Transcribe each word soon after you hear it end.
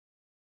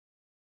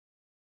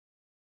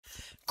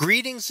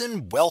Greetings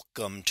and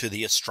welcome to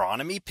the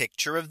Astronomy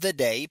Picture of the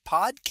Day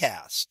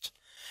podcast.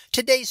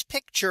 Today's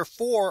picture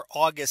for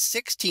August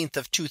 16th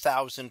of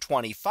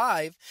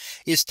 2025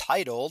 is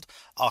titled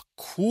 "A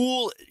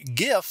Cool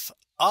GIF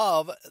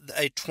of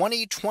a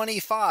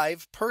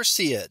 2025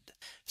 Perseid."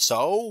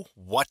 So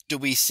what do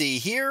we see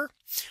here?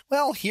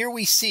 Well, here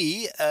we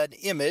see an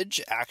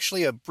image,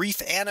 actually a brief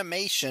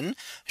animation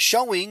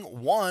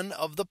showing one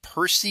of the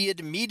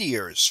Perseid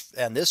meteors.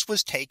 And this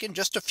was taken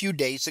just a few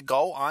days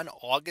ago on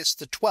August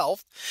the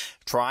 12th,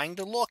 trying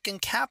to look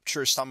and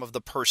capture some of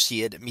the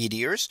Perseid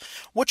meteors,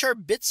 which are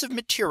bits of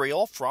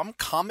material from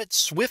Comet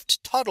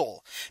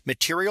Swift-Tuttle,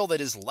 material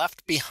that is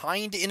left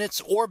behind in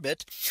its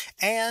orbit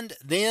and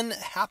then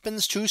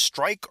happens to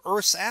strike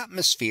Earth's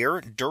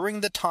atmosphere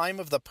during the time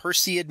of the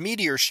Perseid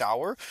meteor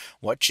shower,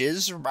 which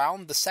is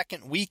around the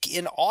second week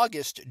in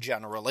August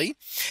generally.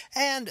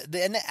 And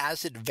then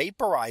as it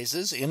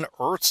vaporizes in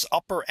Earth's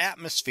upper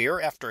atmosphere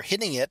after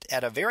hitting it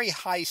at a very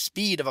high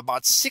speed of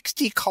about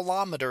 60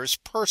 kilometers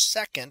per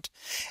second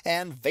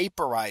and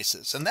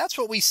vaporizes. And that's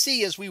what we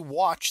see as we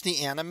watch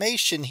the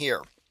animation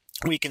here.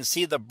 We can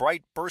see the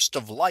bright burst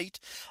of light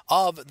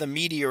of the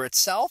meteor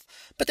itself,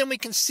 but then we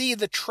can see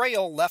the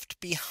trail left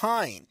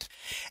behind.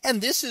 And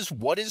this is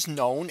what is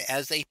known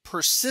as a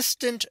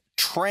persistent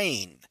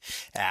train.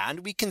 And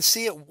we can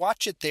see it,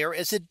 watch it there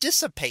as it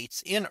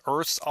dissipates in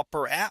Earth's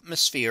upper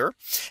atmosphere.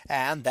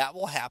 And that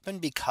will happen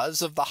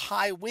because of the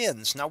high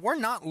winds. Now, we're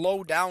not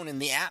low down in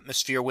the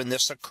atmosphere when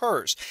this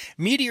occurs.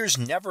 Meteors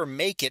never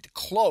make it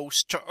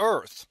close to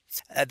Earth.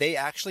 They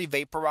actually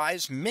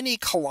vaporize many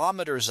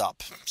kilometers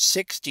up,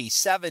 60,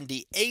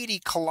 70, 80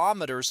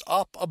 kilometers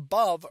up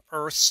above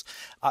Earth's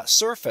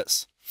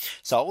surface.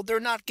 So they're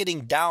not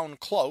getting down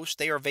close.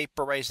 They are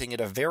vaporizing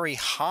at a very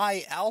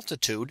high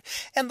altitude,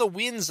 and the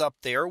winds up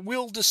there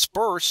will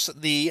disperse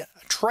the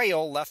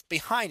trail left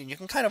behind. And you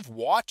can kind of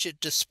watch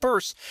it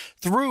disperse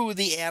through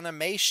the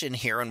animation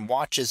here and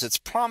watch as it's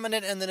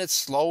prominent and then it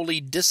slowly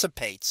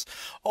dissipates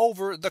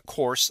over the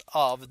course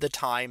of the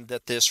time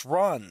that this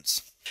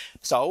runs.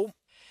 So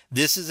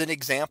this is an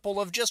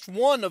example of just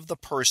one of the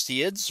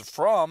Perseids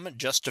from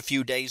just a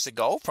few days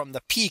ago, from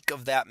the peak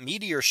of that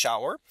meteor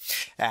shower.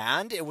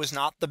 And it was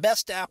not the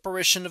best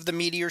apparition of the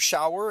meteor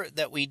shower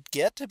that we'd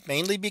get,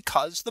 mainly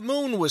because the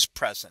moon was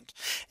present.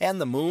 And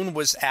the moon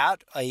was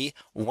at a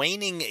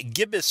waning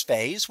gibbous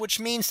phase, which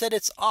means that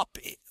it's up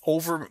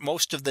over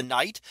most of the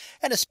night,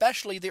 and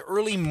especially the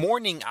early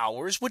morning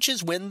hours, which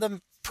is when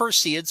the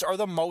Perseids are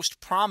the most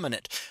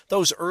prominent.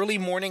 Those early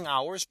morning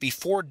hours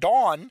before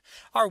dawn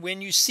are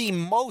when you see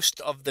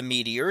most of the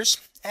meteors.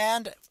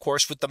 And of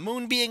course, with the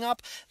moon being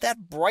up,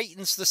 that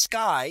brightens the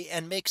sky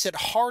and makes it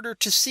harder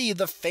to see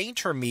the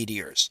fainter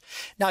meteors.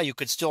 Now, you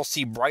could still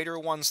see brighter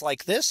ones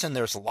like this, and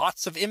there's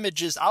lots of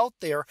images out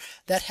there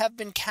that have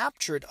been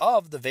captured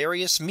of the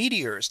various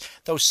meteors,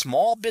 those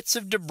small bits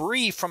of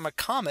debris from a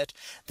comet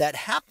that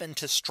happened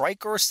to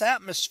strike Earth's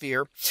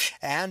atmosphere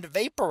and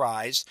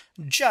vaporize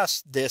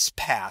just this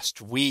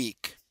past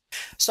week.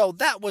 So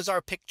that was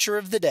our picture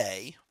of the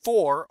day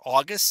for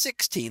August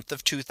 16th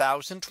of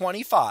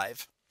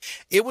 2025.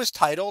 It was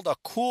titled "A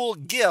Cool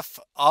GIF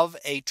of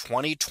a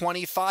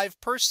 2025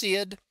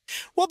 Perseid."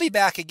 We'll be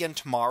back again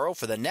tomorrow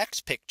for the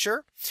next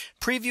picture,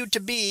 previewed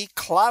to be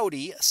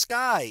cloudy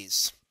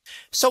skies.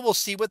 So we'll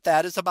see what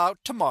that is about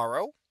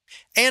tomorrow.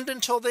 And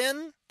until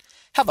then,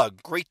 have a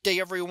great day,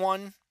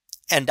 everyone,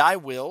 and I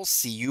will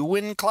see you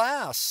in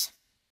class.